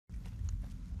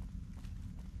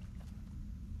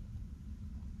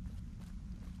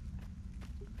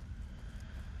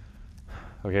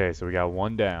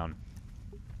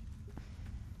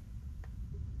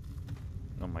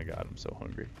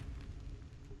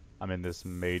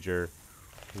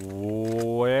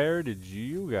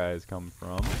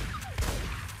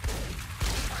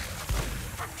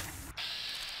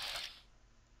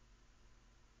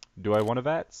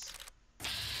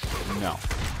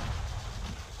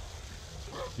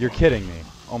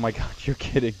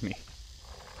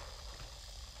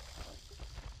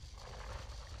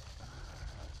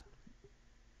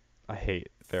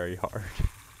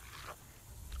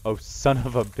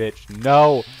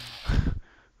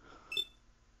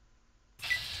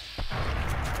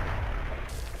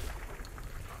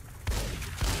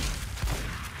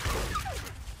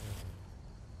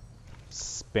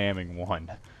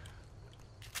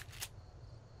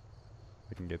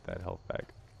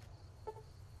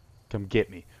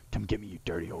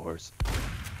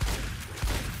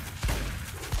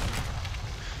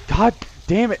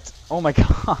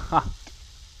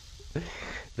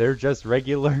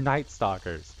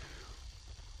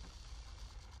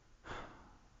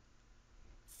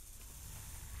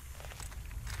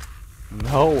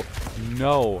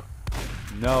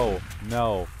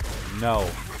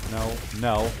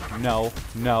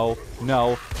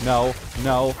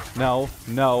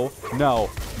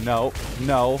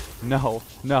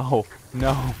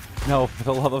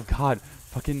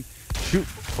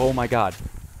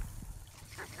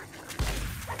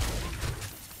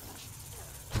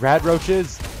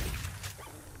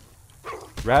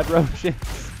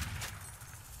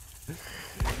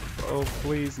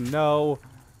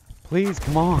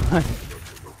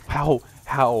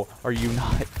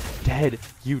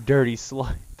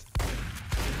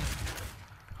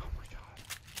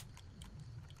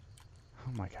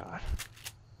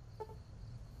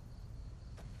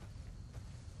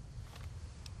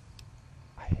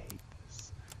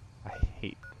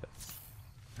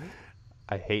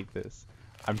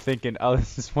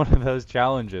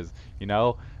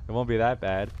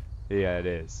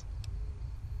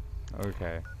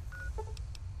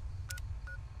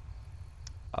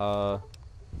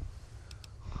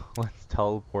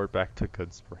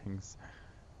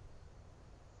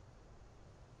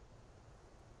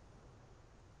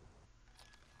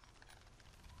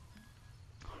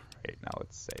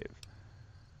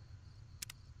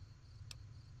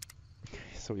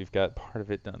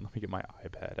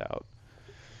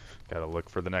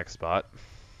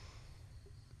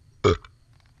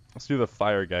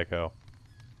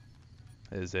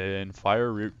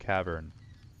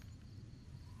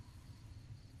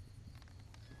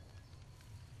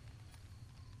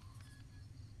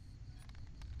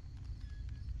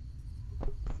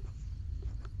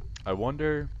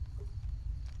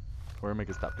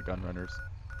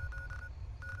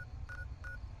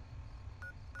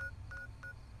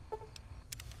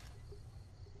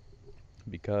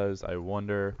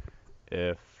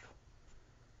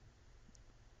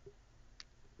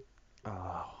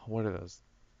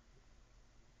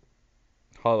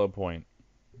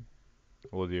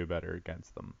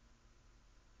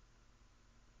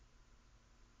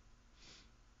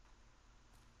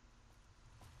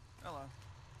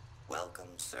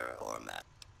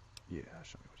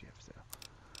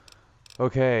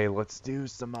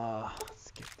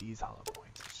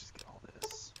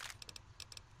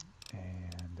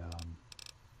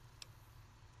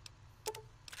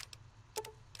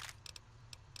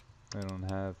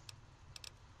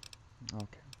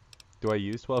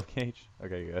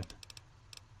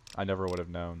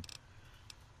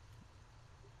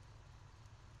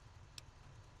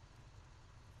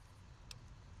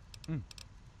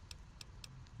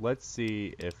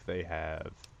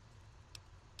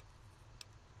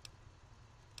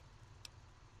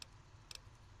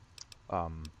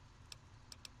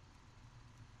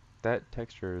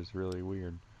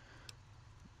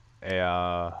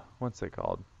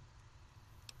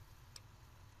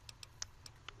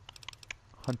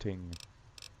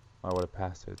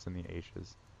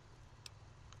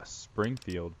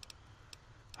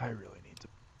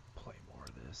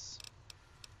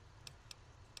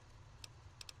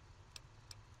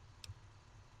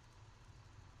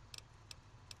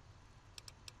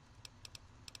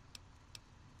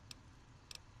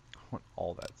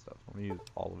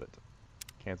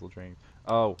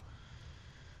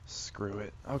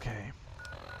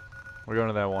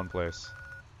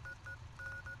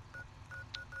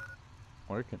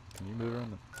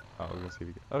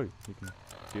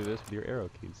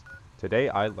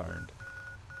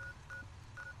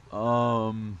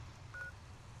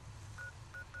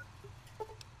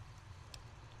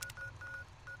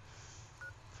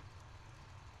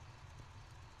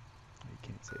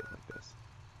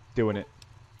Doing it.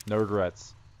 No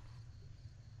regrets.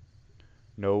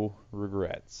 No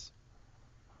regrets.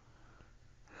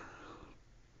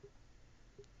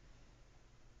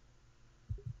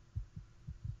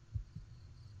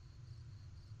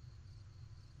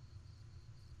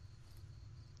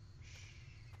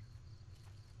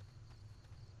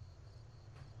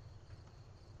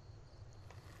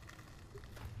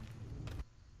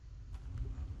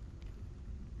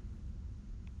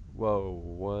 Whoa,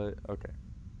 what? Okay.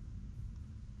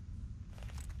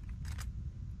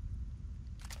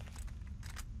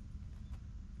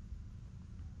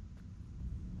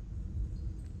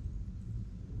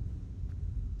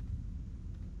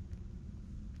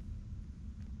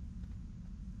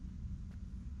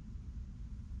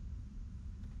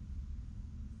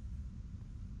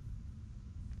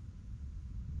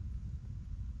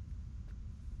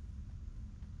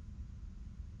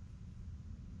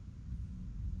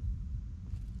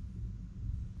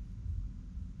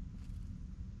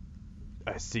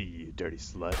 I see you, dirty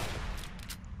slut.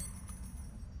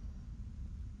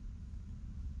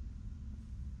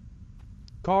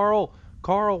 Carl!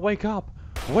 Carl, wake up!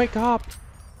 Wake up!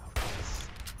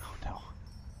 Oh no.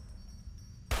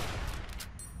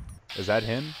 Is that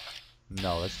him?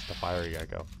 No, that's just a fiery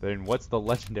gecko. Then what's the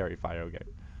legendary fire gecko?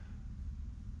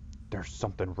 There's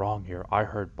something wrong here. I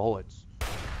heard bullets.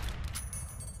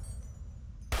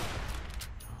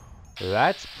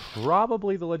 That's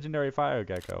probably the legendary fire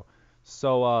gecko.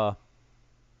 So,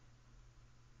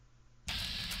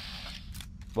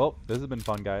 well, this has been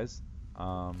fun, guys.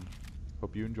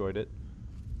 Hope you enjoyed it.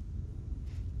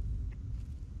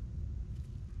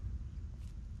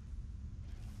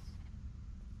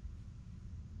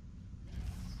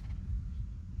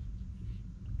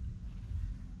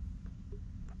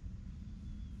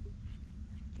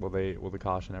 Will the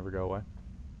caution ever go away?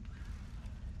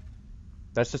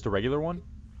 That's just a regular one?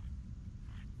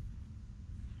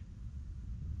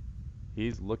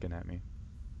 He's looking at me.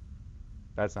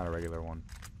 That's not a regular one.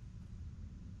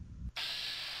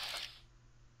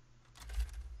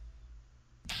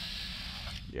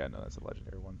 Yeah, no, that's a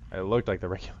legendary one. It looked like the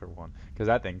regular one, because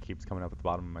that thing keeps coming up at the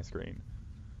bottom of my screen.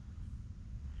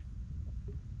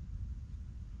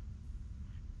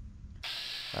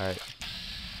 Alright.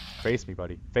 Face me,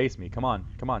 buddy. Face me. Come on.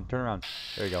 Come on. Turn around.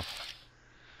 There you go.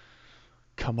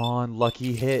 Come on,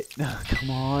 lucky hit. Come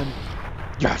on.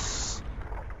 Yes!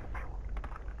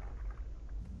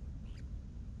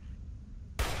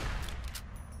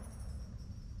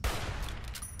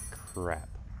 Crap.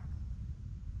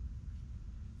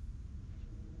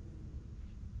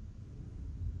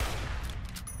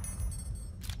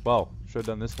 Well, should have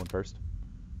done this one first.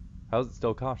 How's it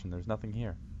still caution? There's nothing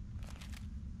here.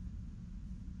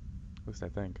 At least I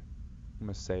think. I'm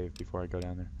gonna save before I go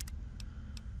down there.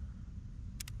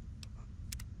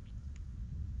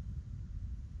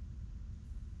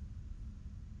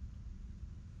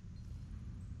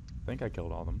 I think I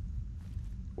killed all of them.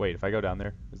 Wait, if I go down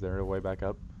there, is there a way back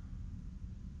up?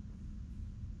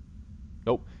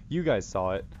 Nope. You guys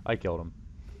saw it. I killed them.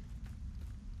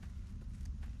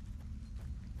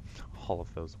 All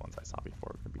of those ones I saw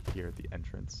before are gonna be here at the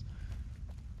entrance.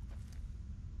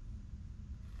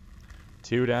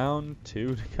 2 down,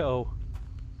 2 to go.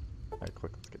 Alright,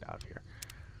 quick, let's get out of here.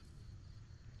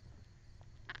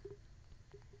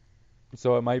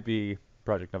 So it might be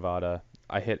Project Nevada.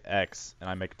 I hit X and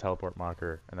I make a teleport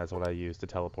marker, and that's what I use to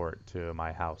teleport to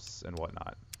my house and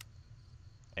whatnot.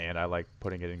 And I like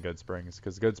putting it in Goodsprings,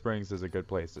 because Goodsprings is a good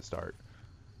place to start.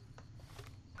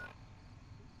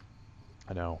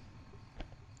 I know.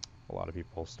 A lot of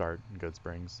people start in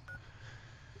Goodsprings.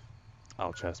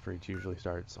 Chestbreach usually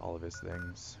starts all of his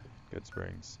things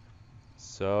Goodsprings.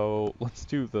 So let's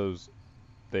do those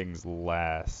things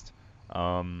last.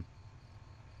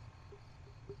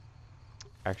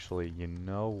 Actually, you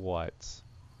know what?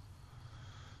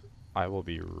 I will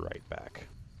be right back.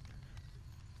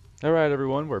 Alright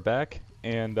everyone, we're back,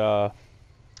 and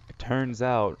it turns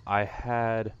out I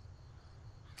had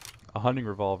a hunting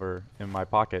revolver in my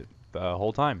pocket the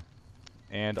whole time.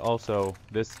 And also,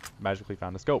 this magically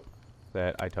found a scope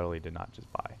that I totally did not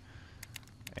just buy.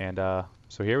 And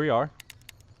so here we are.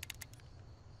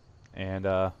 And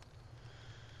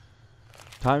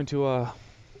time to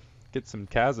get some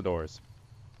Cazadors.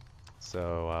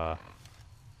 So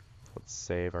let's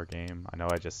save our game. I know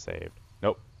I just saved.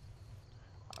 Nope.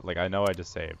 Like, I know I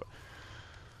just saved, but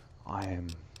I am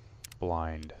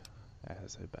blind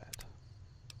as a bat.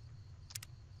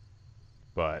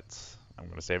 But I'm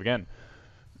gonna save again.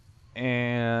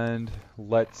 And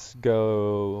let's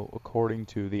go according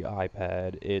to the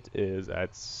iPad. It is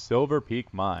at Silver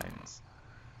Peak Mines.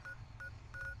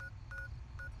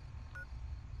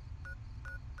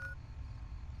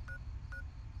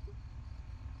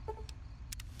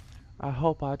 I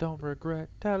hope I don't regret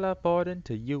teleporting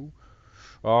to you.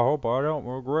 I hope I don't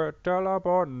regret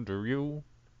teleporting to you.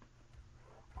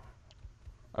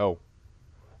 Oh.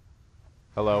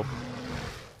 Hello.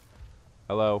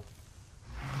 Hello.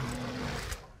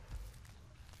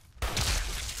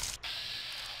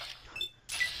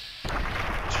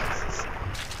 Jesus.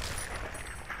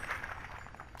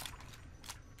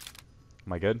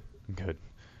 Am I good? I'm good.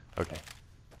 Okay.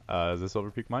 Is this Silver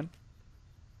Peak mine?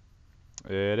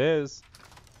 It is.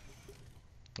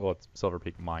 Well, it's Silver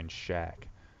Peak Mine Shack.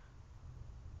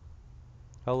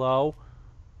 Hello?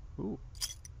 Ooh.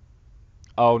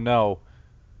 Oh no.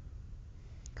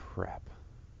 Crap.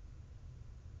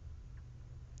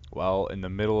 Well, in the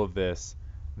middle of this,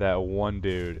 that one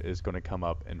dude is going to come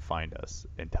up and find us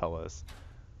and tell us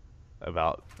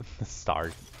about the Star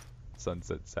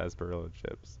Sunset Sarsaparilla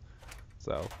chips.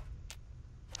 So,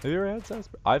 have you ever had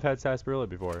sarsaparilla? I've had sarsaparilla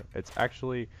before. It's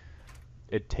actually,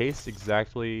 it tastes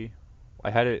exactly.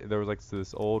 I had it. There was like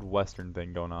this old Western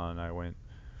thing going on, and I went.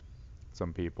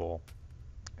 Some people,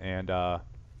 and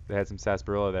they had some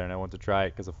sarsaparilla there, and I went to try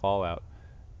it because of Fallout,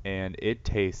 and it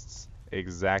tastes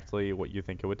exactly what you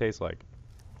think it would taste like.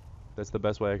 That's the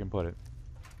best way I can put it.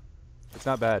 It's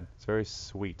not bad. It's very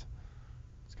sweet.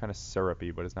 It's kind of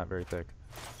syrupy, but it's not very thick.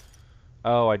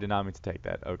 Oh, I did not mean to take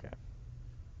that. Okay.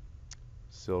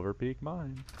 Silver Peak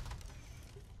Mine.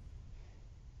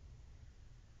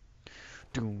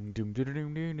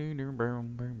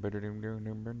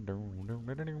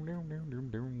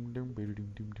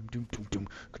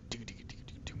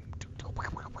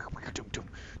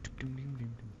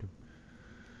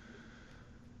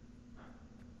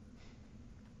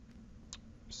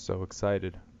 So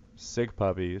excited. Sick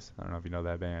Puppies, I don't know if you know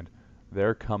that band,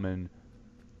 they're coming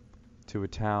to a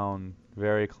town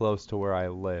very close to where I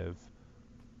live.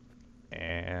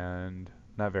 And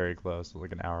not very close,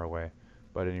 like an hour away.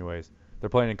 But anyways, they're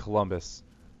playing in Columbus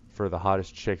for the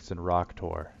Hottest Chicks in Rock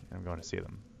tour. And I'm going to see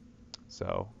them. So,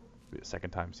 it'll be the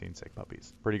second time seeing Sick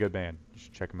Puppies. Pretty good band. You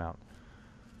should check them out.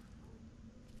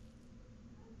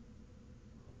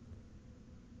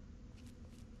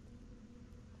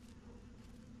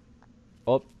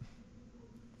 Oh,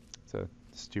 it's a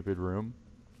stupid room.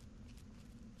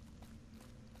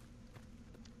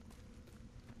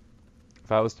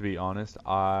 If I was to be honest,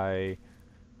 I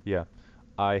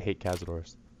hate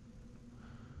Cazadors.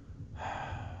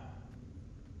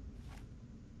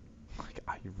 Like,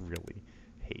 I really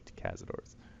hate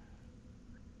Cazadors.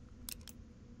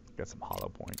 Got some hollow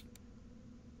point.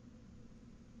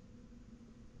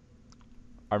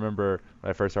 I remember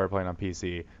when I first started playing on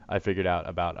PC, I figured out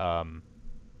about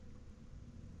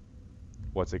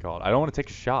what's it called? I don't want to take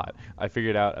a shot. I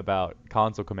figured out about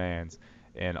console commands,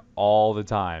 and all the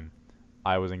time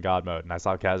I was in God mode, and I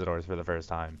saw Cazadors for the first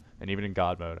time. And even in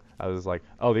God mode, I was like,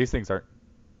 oh, these things aren't.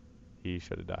 He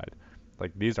should have died.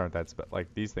 Like, these aren't that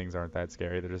like these things aren't that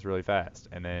scary. They're just really fast.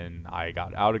 And then I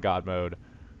got out of God mode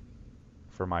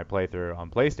for my playthrough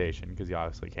on PlayStation because you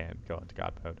obviously can't go into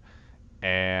God mode.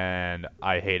 And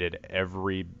I hated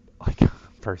every like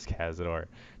first Cazador.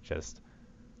 Just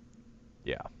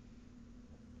yeah.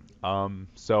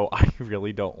 So I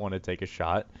really don't want to take a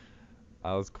shot.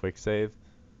 Let's quick save.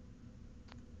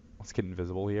 Let's get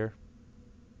invisible here.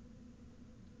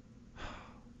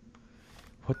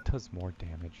 What does more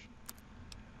damage?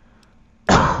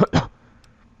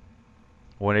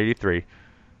 183.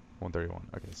 131.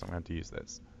 Okay, so I'm going to have to use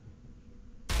this.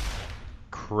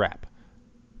 Crap.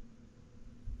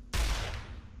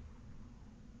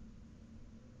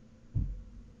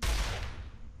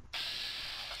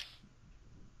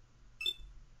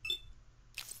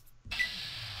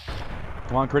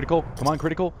 Come on, critical. Come on,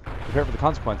 critical. Prepare for the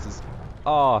consequences.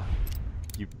 Ah,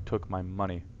 you took my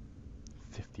money.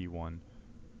 51.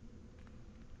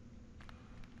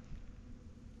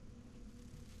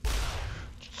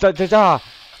 Da-da-da!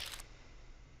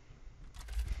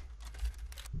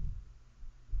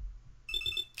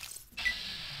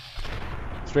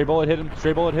 Stray bullet hit him.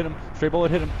 Stray bullet hit him. Stray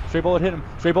bullet hit him. Stray bullet hit him.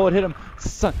 Stray bullet hit him.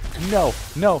 Son, no,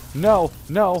 no, no,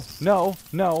 no, no,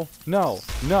 no, no,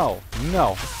 no, no,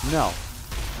 no, no,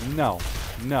 no,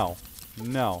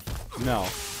 no, no,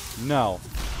 no,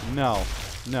 no,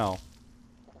 no.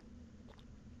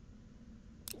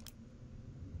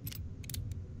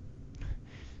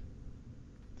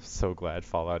 So glad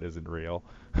Fallout isn't real.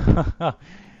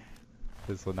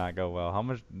 This will not go well. How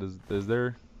much does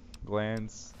their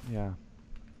glands? Yeah.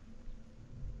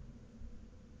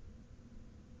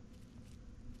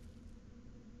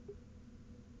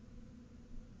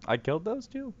 I killed those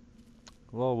two?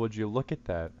 Well, would you look at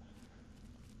that?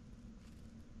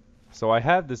 So I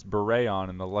have this beret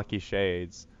on in the Lucky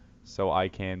Shades so I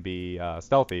can be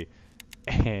stealthy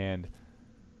and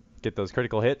get those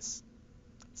critical hits.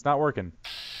 It's not working.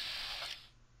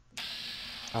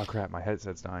 Oh crap, my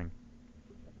headset's dying.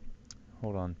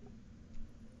 Hold on.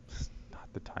 It's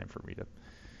not the time for me to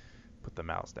put the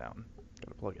mouse down.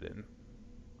 Gotta plug it in.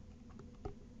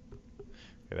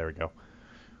 Okay, there we go.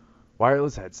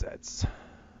 Wireless headsets.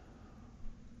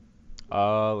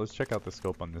 Let's check out the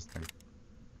scope on this thing.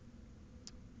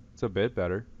 It's a bit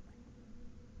better.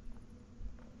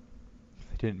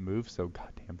 They didn't move so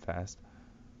goddamn fast.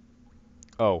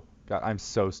 Oh, God, I'm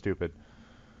so stupid.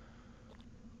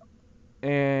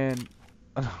 And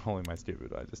not only am I stupid,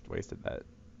 but I just wasted that.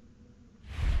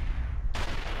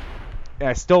 And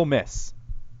I still miss.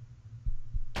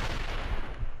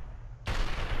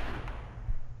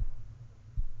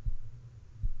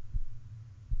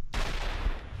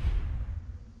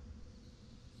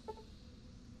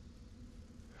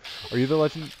 Are you the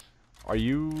legend? Are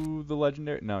you the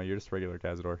legendary? No, you're just regular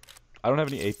Cazador. I don't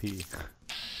have any AP.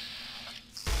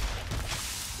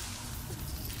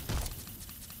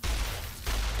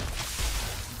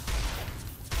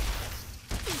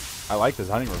 I like this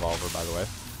hunting revolver, by the way.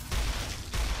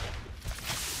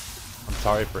 I'm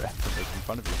sorry for making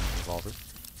fun of you, hunting revolver.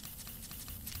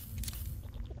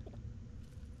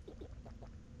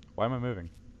 Why am I moving?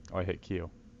 Oh, I hit Q.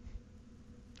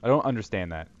 I don't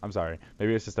understand that. I'm sorry.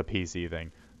 Maybe it's just a PC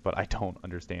thing, but I don't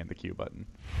understand the Q button.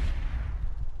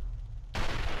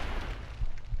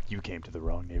 You came to the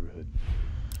wrong neighborhood.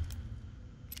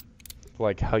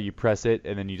 Like how you press it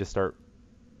and then you just start,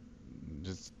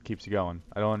 just keeps you going.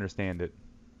 I don't understand it.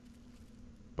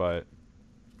 But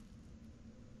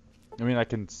I mean, I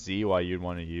can see why you'd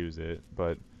want to use it,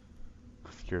 but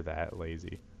if you're that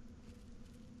lazy.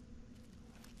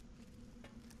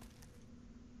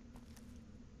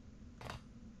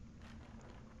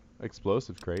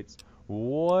 Explosive crates.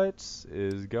 What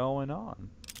is going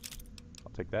on?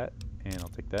 I'll take that, and I'll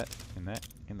take that, and that,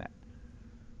 and that.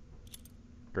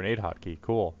 Grenade hotkey.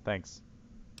 Cool. Thanks.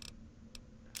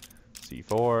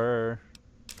 C4.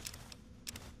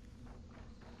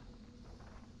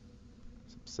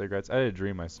 Some cigarettes. I had a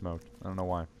dream I smoked. I don't know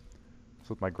why. I was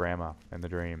with my grandma in the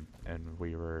dream, and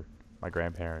we were, my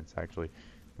grandparents actually,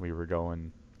 we were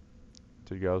going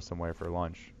to go somewhere for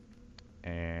lunch,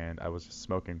 and I was just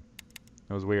smoking.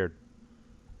 It was weird.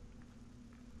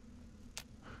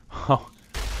 Oh,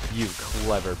 you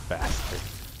clever bastard.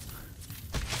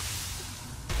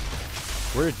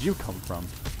 Where did you come from?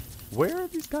 Where are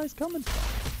these guys coming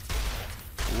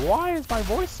from? Why is my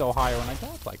voice so high when I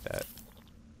talk like that?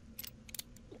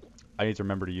 I need to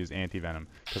remember to use anti-venom,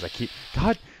 because I keep...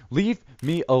 God, leave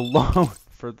me alone!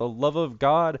 For the love of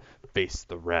God, face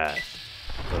the wrath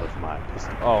of my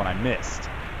pistol. Oh, and I missed.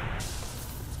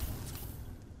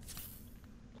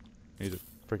 I need to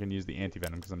freaking use the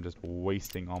anti-venom because I'm just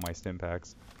wasting all my stim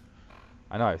packs.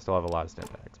 I know I still have a lot of stim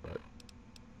packs, but